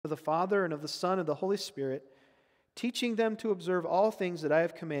of the Father and of the Son and the Holy Spirit, teaching them to observe all things that I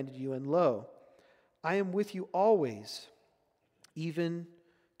have commanded you. And lo, I am with you always, even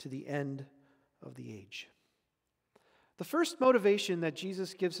to the end of the age. The first motivation that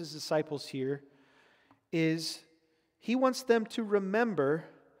Jesus gives his disciples here is he wants them to remember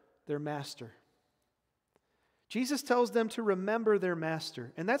their master. Jesus tells them to remember their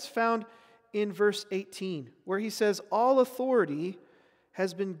master. And that's found in verse 18, where he says, all authority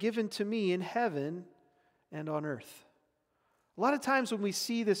has been given to me in heaven and on earth. A lot of times when we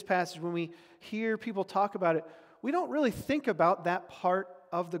see this passage, when we hear people talk about it, we don't really think about that part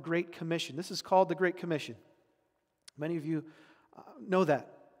of the Great Commission. This is called the Great Commission. Many of you know that.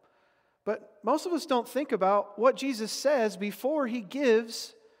 But most of us don't think about what Jesus says before he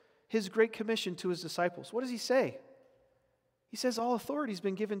gives his Great Commission to his disciples. What does he say? He says, all authority has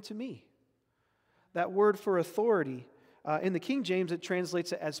been given to me. That word for authority, in the King James, it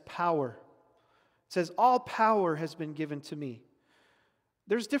translates it as power. It says, all power has been given to me.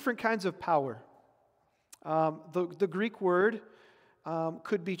 There's different kinds of power. The Greek word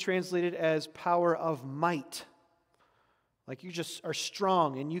could be translated as power of might. Like you just are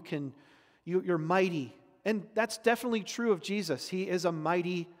strong and you're mighty. And that's definitely true of Jesus. He is a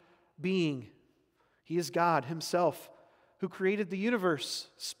mighty being. He is God himself who created the universe,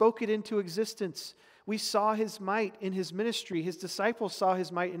 spoke it into existence. We saw his might in his ministry. His disciples saw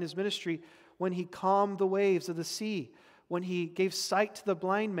his might in his ministry when he calmed the waves of the sea, when he gave sight to the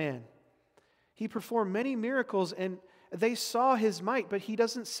blind man. He performed many miracles and they saw his might, but he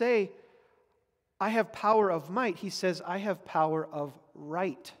doesn't say, I have power of might. He says, I have power of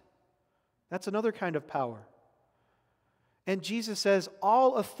right. That's another kind of power. And Jesus says,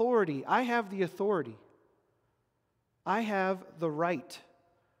 all authority, I have the authority. I have the right.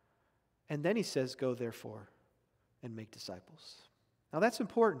 And then he says, go therefore and make disciples. Now that's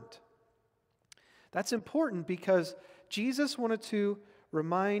important. That's important because Jesus wanted to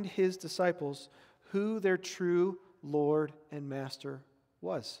remind his disciples who their true Lord and Master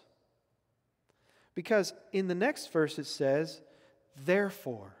was. Because in the next verse it says,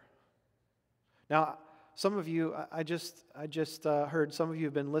 therefore. Now, some of you, I just heard some of you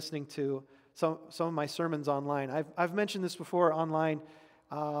have been listening to some of my sermons online. I've mentioned this before online,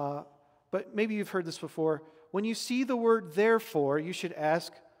 but maybe you've heard this before. When you see the word therefore, you should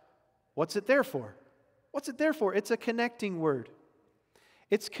ask, what's it there for? What's it there for? It's a connecting word.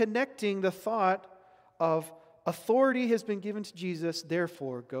 It's connecting the thought of authority has been given to Jesus,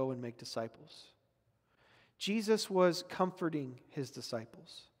 therefore go and make disciples. Jesus was comforting his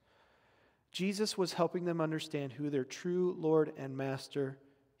disciples. Jesus was helping them understand who their true Lord and Master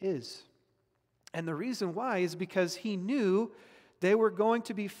is. And the reason why is because he knew they were going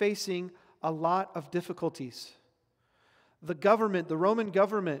to be facing a lot of difficulties. The government, the Roman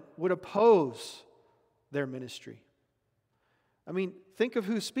government, would oppose their ministry. I mean, think of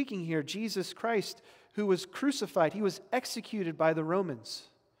who's speaking here. Jesus Christ, who was crucified. He was executed by the Romans.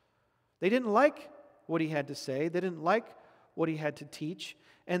 They didn't like what he had to say. They didn't like what he had to teach.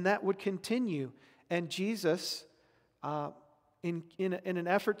 And that would continue. And Jesus, in an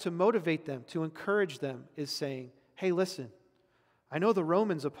effort to motivate them, to encourage them, is saying, hey, listen, I know the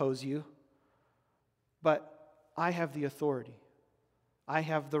Romans oppose you, but I have the authority. I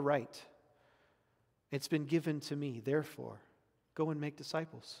have the right. It's been given to me. Therefore, go and make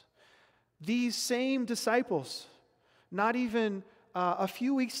disciples. These same disciples, not even a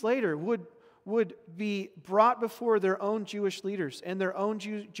few weeks later, would be brought before their own Jewish leaders, and their own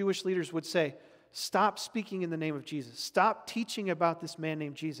Jewish leaders would say, stop speaking in the name of Jesus. Stop teaching about this man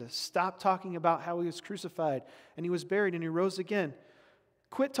named Jesus. Stop talking about how he was crucified and he was buried and he rose again.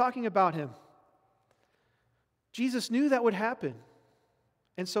 Quit talking about him. Jesus knew that would happen.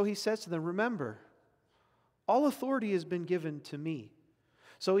 And so he says to them, remember, all authority has been given to me.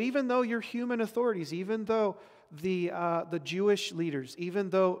 So even though your human authorities, even though the Jewish leaders, even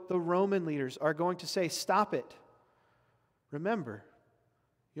though the Roman leaders are going to say, stop it, remember,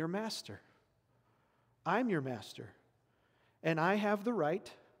 your master. I'm your master. And I have the right,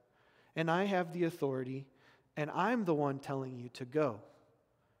 and I have the authority, and I'm the one telling you to go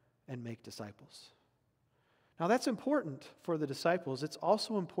and make disciples. Now that's important for the disciples. It's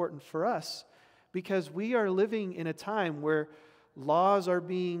also important for us because we are living in a time where laws are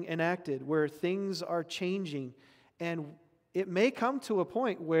being enacted, where things are changing, and it may come to a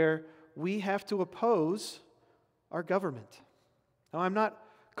point where we have to oppose our government. Now, I'm not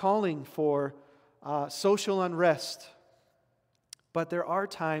calling for social unrest, but there are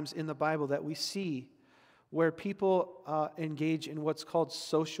times in the Bible that we see where people engage in what's called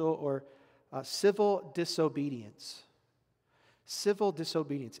social or civil disobedience. Civil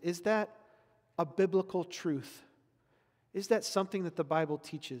disobedience. Is that a biblical truth? Is that something that the Bible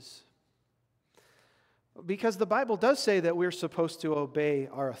teaches? Because the Bible does say that we're supposed to obey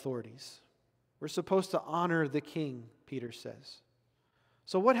our authorities. We're supposed to honor the king, Peter says.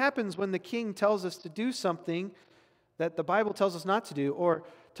 So what happens when the king tells us to do something that the Bible tells us not to do, or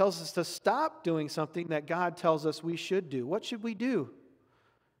tells us to stop doing something that God tells us we should do? What should we do?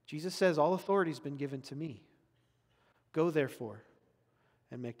 Jesus says, all authority has been given to me. Go therefore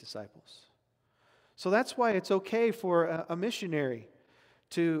and make disciples. So that's why it's okay for a missionary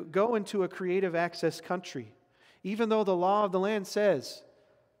to go into a creative access country, even though the law of the land says,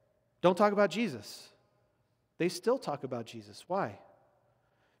 don't talk about Jesus. They still talk about Jesus. Why?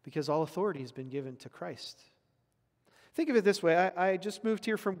 Because all authority has been given to Christ. Think of it this way. I just moved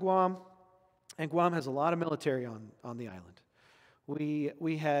here from Guam, and Guam has a lot of military on the island.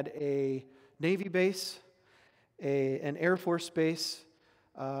 We had a Navy base, an Air Force base,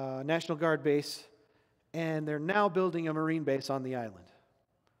 National Guard base, and they're now building a Marine base on the island.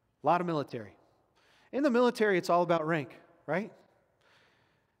 A lot of military. In the military, it's all about rank, right?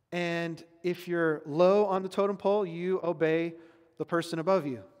 And if you're low on the totem pole, you obey the person above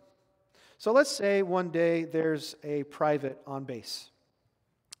you. So let's say one day there's a private on base,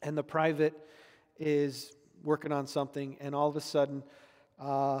 and the private is working on something, and all of a sudden,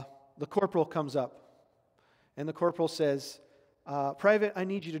 the corporal comes up, and the corporal says, Private, I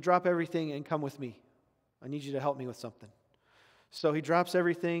need you to drop everything and come with me. I need you to help me with something. So he drops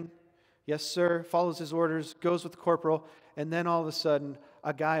everything. Yes, sir. Follows his orders, goes with the corporal, and then all of a sudden,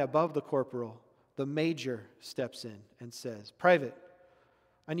 a guy above the corporal, the major, steps in and says, Private,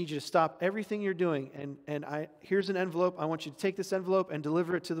 I need you to stop everything you're doing, and here's an envelope. I want you to take this envelope and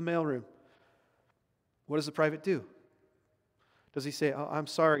deliver it to the mailroom. What does the private do? Does he say, I'm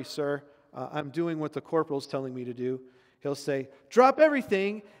sorry, sir, I'm doing what the corporal's telling me to do? He'll say, drop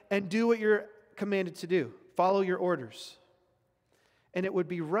everything and do what you're commanded to do. Follow your orders. And it would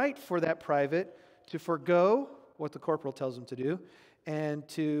be right for that private to forego what the corporal tells him to do and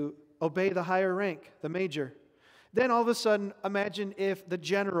to obey the higher rank, the major. Then all of a sudden, imagine if the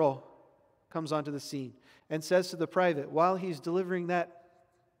general comes onto the scene and says to the private, while he's delivering that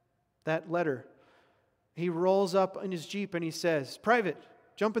letter, he rolls up in his Jeep and he says, Private,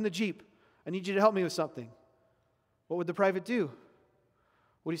 jump in the Jeep. I need you to help me with something. What would the private do?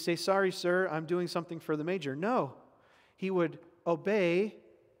 Would he say, sorry, sir, I'm doing something for the major? No. He would obey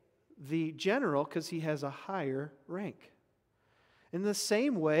the general because he has a higher rank. In the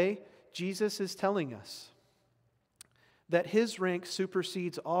same way, Jesus is telling us that his rank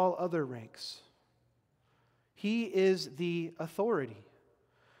supersedes all other ranks. He is the authority.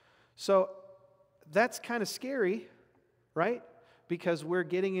 So that's kind of scary, right? Because we're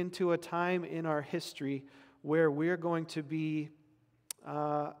getting into a time in our history where we're going to be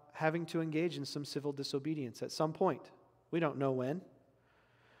having to engage in some civil disobedience at some point. We don't know when.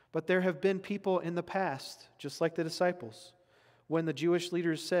 But there have been people in the past, just like the disciples, when the Jewish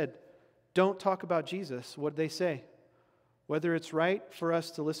leaders said, don't talk about Jesus, what did they say? Whether it's right for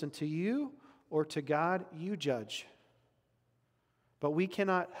us to listen to you or to God, you judge. But we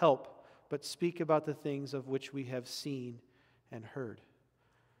cannot help but speak about the things of which we have seen and heard.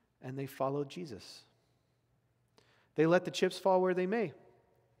 And they followed Jesus. They let the chips fall where they may.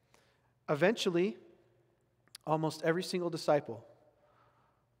 Eventually, almost every single disciple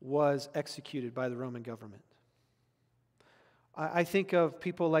was executed by the Roman government. I think of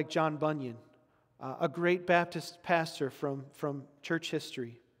people like John Bunyan, a great Baptist pastor from church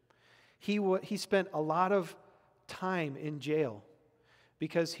history. He spent a lot of time in jail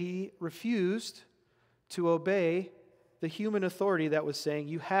because he refused to obey the human authority that was saying,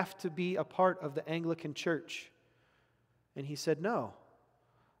 you have to be a part of the Anglican Church. And he said, no,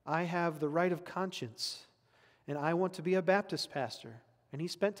 I have the right of conscience, and I want to be a Baptist pastor. And he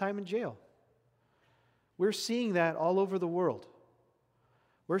spent time in jail. We're seeing that all over the world.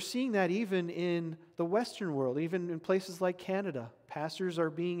 We're seeing that even in the Western world, even in places like Canada. Pastors are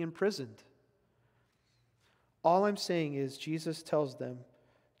being imprisoned. All I'm saying is Jesus tells them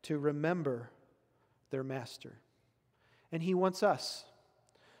to remember their master. And he wants us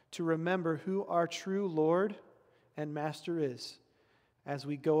to remember who our true Lord and master is as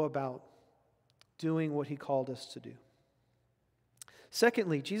we go about doing what he called us to do.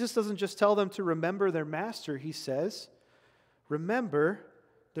 Secondly, Jesus doesn't just tell them to remember their master, he says, remember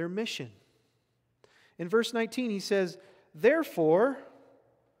their mission. In verse 19, he says, therefore,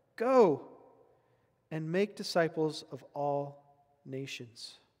 go and make disciples of all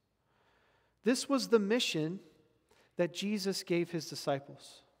nations. This was the mission that Jesus gave his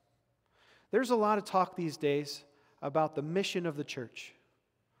disciples. There's a lot of talk these days about the mission of the church.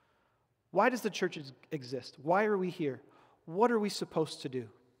 Why does the church exist? Why are we here? What are we supposed to do?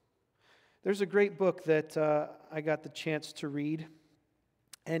 There's a great book that I got the chance to read,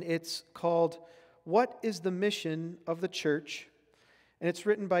 and it's called What is the Mission of the Church? And it's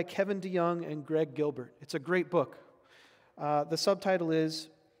written by Kevin DeYoung and Greg Gilbert. It's a great book. The subtitle is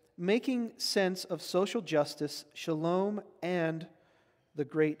Making Sense of Social Justice, Shalom, and the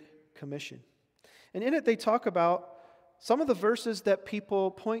Great Commission. And in it they talk about some of the verses that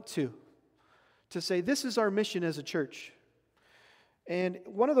people point to say this is our mission as a church. And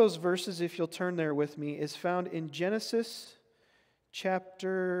one of those verses, if you'll turn there with me, is found in Genesis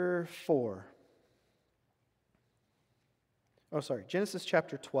chapter 4. Genesis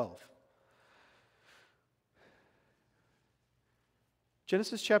chapter 12.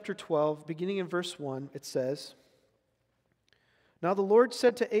 Genesis chapter 12, beginning in verse 1, it says, Now the Lord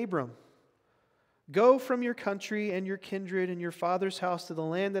said to Abram, Go from your country and your kindred and your father's house to the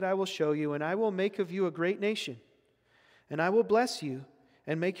land that I will show you, and I will make of you a great nation. And I will bless you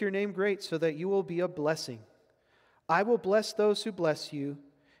and make your name great so that you will be a blessing. I will bless those who bless you,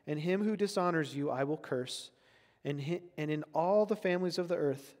 and him who dishonors you I will curse. And in all the families of the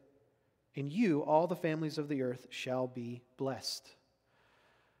earth, in you all the families of the earth shall be blessed.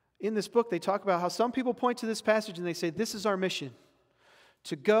 In this book they talk about how some people point to this passage and they say this is our mission,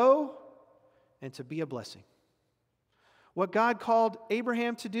 to go and to be a blessing. What God called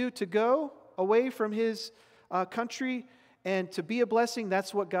Abraham to do, to go away from his country and to be a blessing,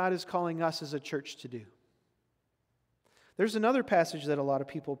 that's what God is calling us as a church to do. There's another passage that a lot of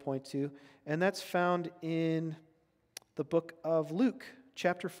people point to, and that's found in the book of Luke,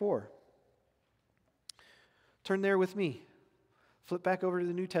 chapter 4. Turn there with me. Flip back over to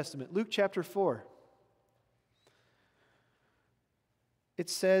the New Testament. Luke chapter 4. It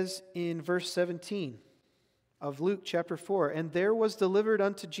says in verse 17 of Luke chapter 4, And there was delivered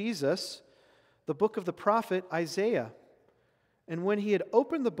unto Jesus the book of the prophet Isaiah. And when he had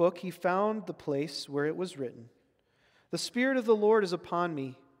opened the book, he found the place where it was written, The Spirit of the Lord is upon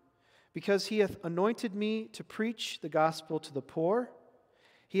me, because he hath anointed me to preach the gospel to the poor.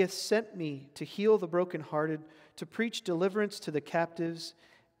 He hath sent me to heal the brokenhearted, to preach deliverance to the captives,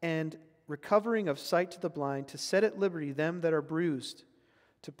 and recovering of sight to the blind, to set at liberty them that are bruised,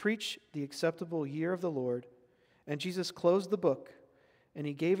 to preach the acceptable year of the Lord. And Jesus closed the book, and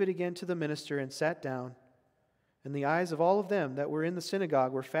he gave it again to the minister, and sat down. And the eyes of all of them that were in the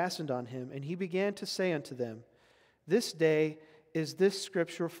synagogue were fastened on him, and he began to say unto them, This day is this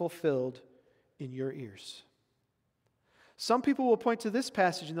scripture fulfilled in your ears. Some people will point to this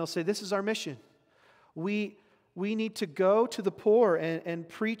passage and they'll say, this is our mission. We need to go to the poor and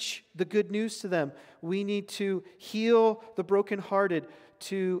preach the good news to them. We need to heal the brokenhearted,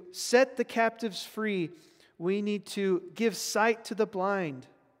 to set the captives free. We need to give sight to the blind.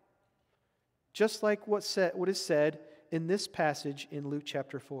 Just like what is said in this passage in Luke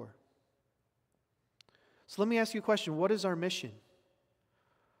chapter 4. So let me ask you a question. What is our mission?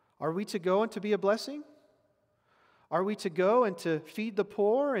 Are we to go and to be a blessing? Are we to go and to feed the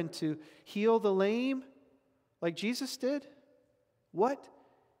poor and to heal the lame like Jesus did? What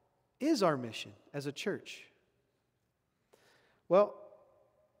is our mission as a church? Well,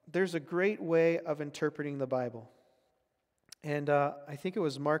 there's a great way of interpreting the Bible. And I think it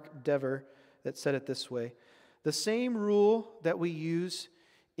was Mark Dever that said it this way. The same rule that we use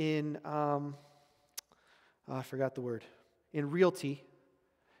in, I forgot the word, in realty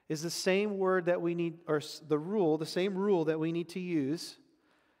is the same word that we need, or the same rule that we need to use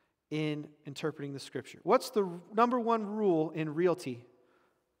in interpreting the Scripture. What's the number one rule in realty?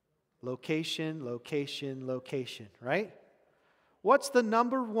 Location, location, location, right? What's the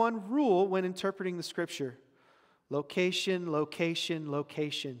number one rule when interpreting the Scripture? Location, location,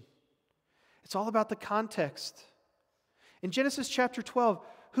 location. It's all about the context. In Genesis chapter 12,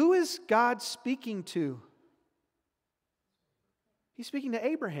 who is God speaking to? He's speaking to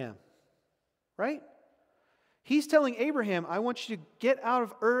Abraham, right? He's telling Abraham, I want you to get out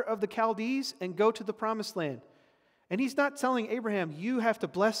of Ur of the Chaldees and go to the promised land. And he's not telling Abraham, you have to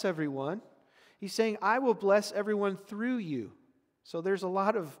bless everyone. He's saying, I will bless everyone through you. So there's a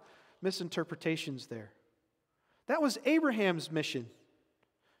lot of misinterpretations there. That was Abraham's mission,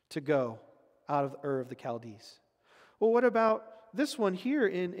 to go out of Ur of the Chaldees. Well, what about this one here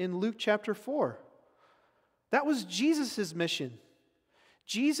in Luke chapter 4? That was Jesus' mission.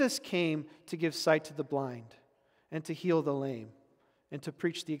 Jesus came to give sight to the blind and to heal the lame and to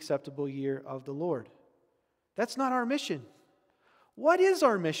preach the acceptable year of the Lord. That's not our mission. What is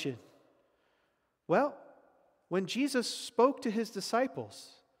our mission? Well, when Jesus spoke to his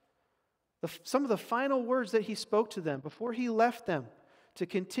disciples, Some of the final words that he spoke to them before he left them to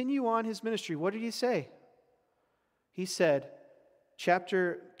continue on his ministry, what did he say? He said,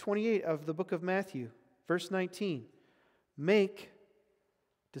 chapter 28 of the book of Matthew, verse 19, make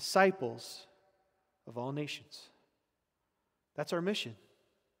disciples of all nations. That's our mission.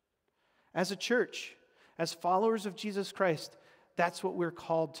 As a church, as followers of Jesus Christ, that's what we're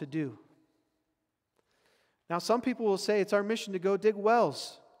called to do. Now, some people will say it's our mission to go dig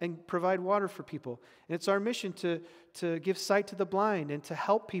wells and provide water for people. And it's our mission to give sight to the blind and to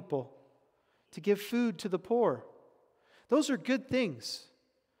help people, to give food to the poor. Those are good things.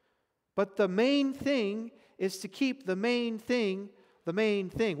 But the main thing is to keep the main thing the main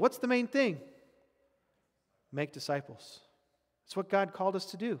thing. What's the main thing? Make disciples. That's what God called us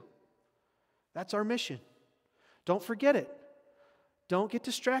to do. That's our mission. Don't forget it. Don't get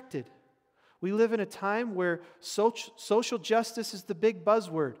distracted. We live in a time where social justice is the big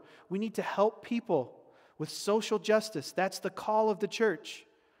buzzword. We need to help people with social justice. That's the call of the church.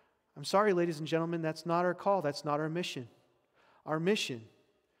 I'm sorry, ladies and gentlemen, that's not our call. That's not our mission. Our mission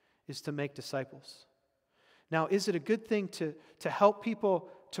is to make disciples. Now, is it a good thing to help people,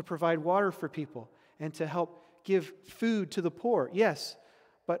 to provide water for people, and to help give food to the poor? Yes,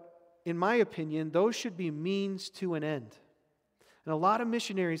 but in my opinion, those should be means to an end. And a lot of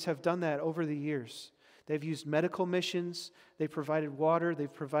missionaries have done that over the years. They've used medical missions, they've provided water,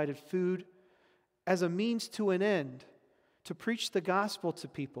 they've provided food as a means to an end to preach the gospel to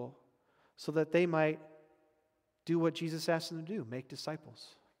people so that they might do what Jesus asked them to do, make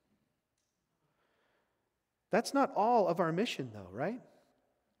disciples. That's not all of our mission, though, right?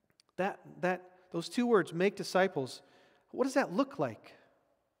 Those two words, make disciples, what does that look like?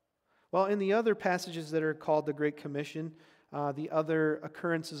 Well, in the other passages that are called the Great Commission, the other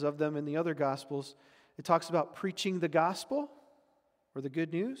occurrences of them in the other Gospels, it talks about preaching the gospel or the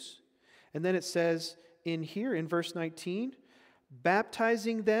good news. And then it says in here, in verse 19,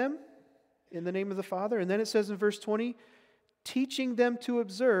 baptizing them in the name of the Father. And then it says in verse 20, teaching them to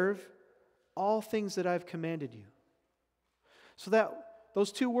observe all things that I've commanded you. So that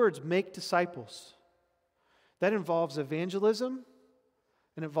those two words, make disciples, that involves evangelism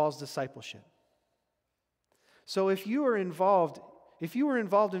and involves discipleship. So if you were involved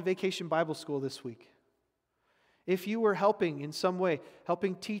in Vacation Bible School this week, if you were helping in some way,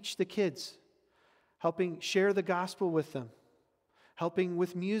 helping teach the kids, helping share the gospel with them, helping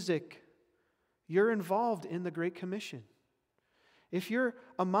with music, you're involved in the Great Commission. If you're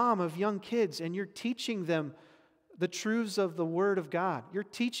a mom of young kids and you're teaching them the truths of the Word of God, you're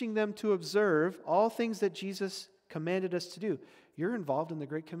teaching them to observe all things that Jesus commanded us to do, you're involved in the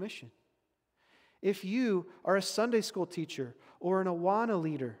Great Commission. If you are a Sunday school teacher or an Awana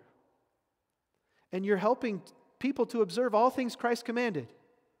leader and you're helping people to observe all things Christ commanded,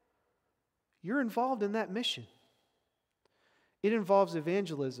 you're involved in that mission. It involves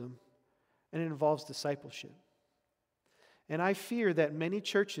evangelism and it involves discipleship. And I fear that many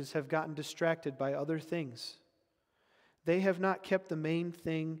churches have gotten distracted by other things. They have not kept the main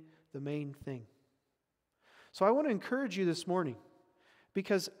thing the main thing. So I want to encourage you this morning,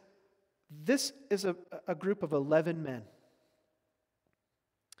 because this is a group of 11 men.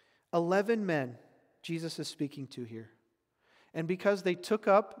 11 men Jesus is speaking to here. And because they took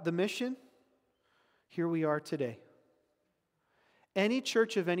up the mission, here we are today. Any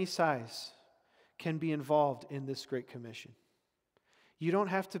church of any size can be involved in this Great Commission. You don't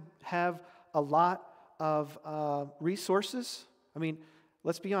have to have a lot of resources. I mean,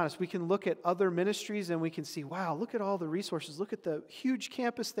 let's be honest, we can look at other ministries and we can see, wow, look at all the resources. Look at the huge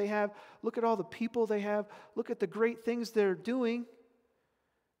campus they have. Look at all the people they have. Look at the great things they're doing.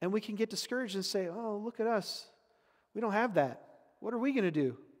 And we can get discouraged and say, oh, look at us. We don't have that. What are we going to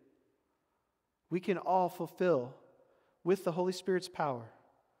do? We can all fulfill, with the Holy Spirit's power,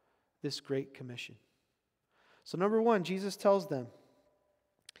 this Great Commission. So number one, Jesus tells them,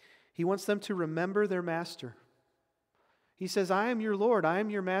 He wants them to remember their master. He says, I am your Lord, I am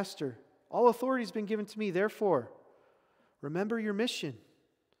your master. All authority has been given to me, therefore, remember your mission.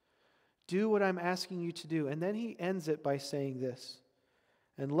 Do what I'm asking you to do. And then he ends it by saying this,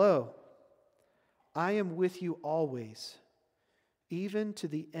 and lo, I am with you always, even to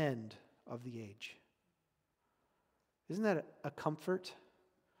the end of the age. Isn't that a comfort?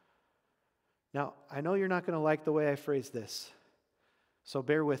 Now, I know you're not going to like the way I phrase this, so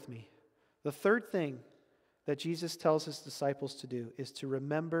bear with me. The third thing that Jesus tells his disciples to do is to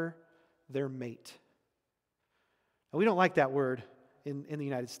remember their mate. Now, we don't like that word in the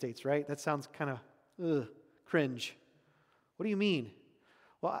United States, right? That sounds kind of cringe. What do you mean?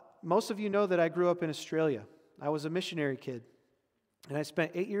 Well, most of you know that I grew up in Australia. I was a missionary kid. And I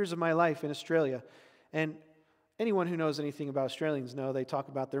spent 8 years of my life in Australia. And anyone who knows anything about Australians know they talk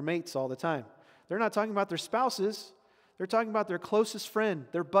about their mates all the time. They're not talking about their spouses. They're talking about their closest friend,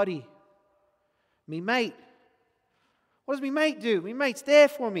 their buddy. Me mate. What does me mate do? Me mate's there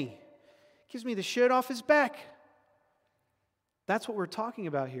for me. Gives me the shirt off his back. That's what we're talking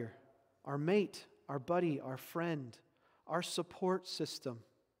about here. Our mate, our buddy, our friend, our support system.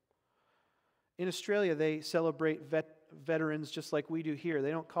 In Australia, they celebrate veterans just like we do here.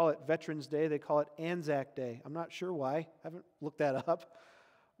 They don't call it Veterans Day, they call it Anzac Day. I'm not sure why. I haven't looked that up.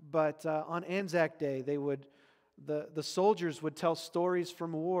 But on Anzac Day, the soldiers would tell stories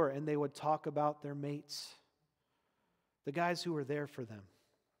from war, and they would talk about their mates, the guys who were there for them,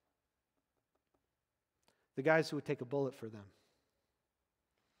 the guys who would take a bullet for them.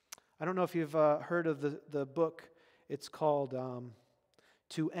 I don't know if you've heard of the book. It's called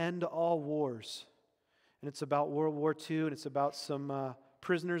To End All Wars. And it's about World War II, and it's about some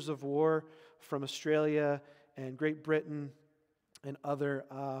prisoners of war from Australia and Great Britain and other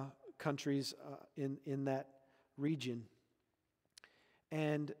countries in that region.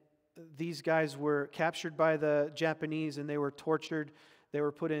 And these guys were captured by the Japanese, and they were tortured. They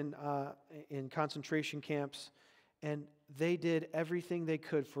were put in concentration camps, and they did everything they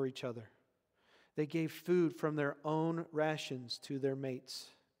could for each other. They gave food from their own rations to their mates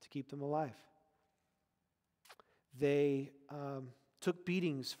to keep them alive. They took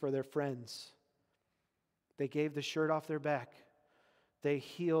beatings for their friends. They gave the shirt off their back. They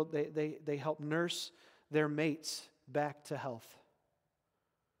healed, they helped nurse their mates back to health.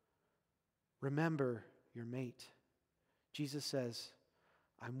 Remember your mate. Jesus says,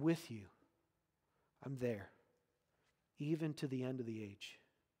 I'm with you. I'm there, even to the end of the age.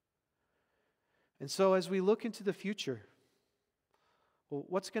 And so as we look into the future, well,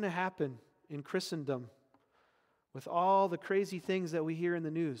 what's going to happen in Christendom with all the crazy things that we hear in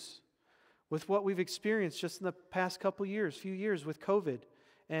the news, with what we've experienced just in the past few years with COVID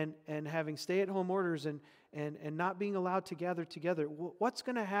and having stay-at-home orders and not being allowed to gather together? What's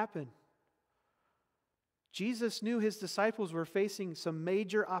going to happen? Jesus knew his disciples were facing some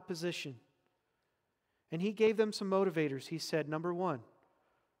major opposition, and he gave them some motivators. He said, number one,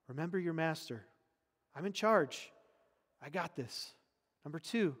 remember your master. I'm in charge. I got this. Number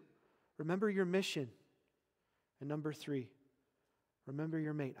two, remember your mission. And number three, remember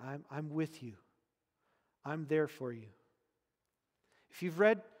your mate. I'm with you. I'm there for you. If you've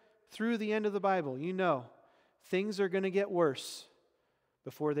read through the end of the Bible, you know things are going to get worse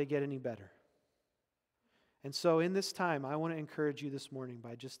before they get any better. And so in this time, I want to encourage you this morning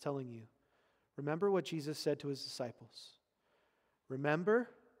by just telling you, remember what Jesus said to his disciples. Remember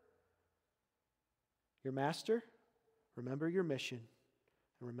your master, remember your mission,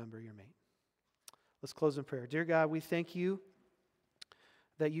 and remember your mate. Let's close in prayer. Dear God, we thank you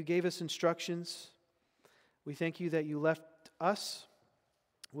that you gave us instructions. We thank you that you left us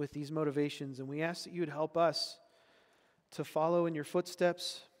with these motivations, and we ask that you'd help us to follow in your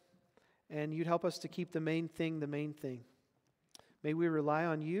footsteps, and you'd help us to keep the main thing the main thing. May we rely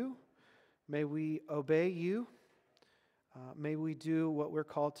on you. May we obey you. May we do what we're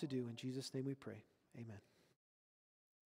called to do. In Jesus' name we pray. Amen.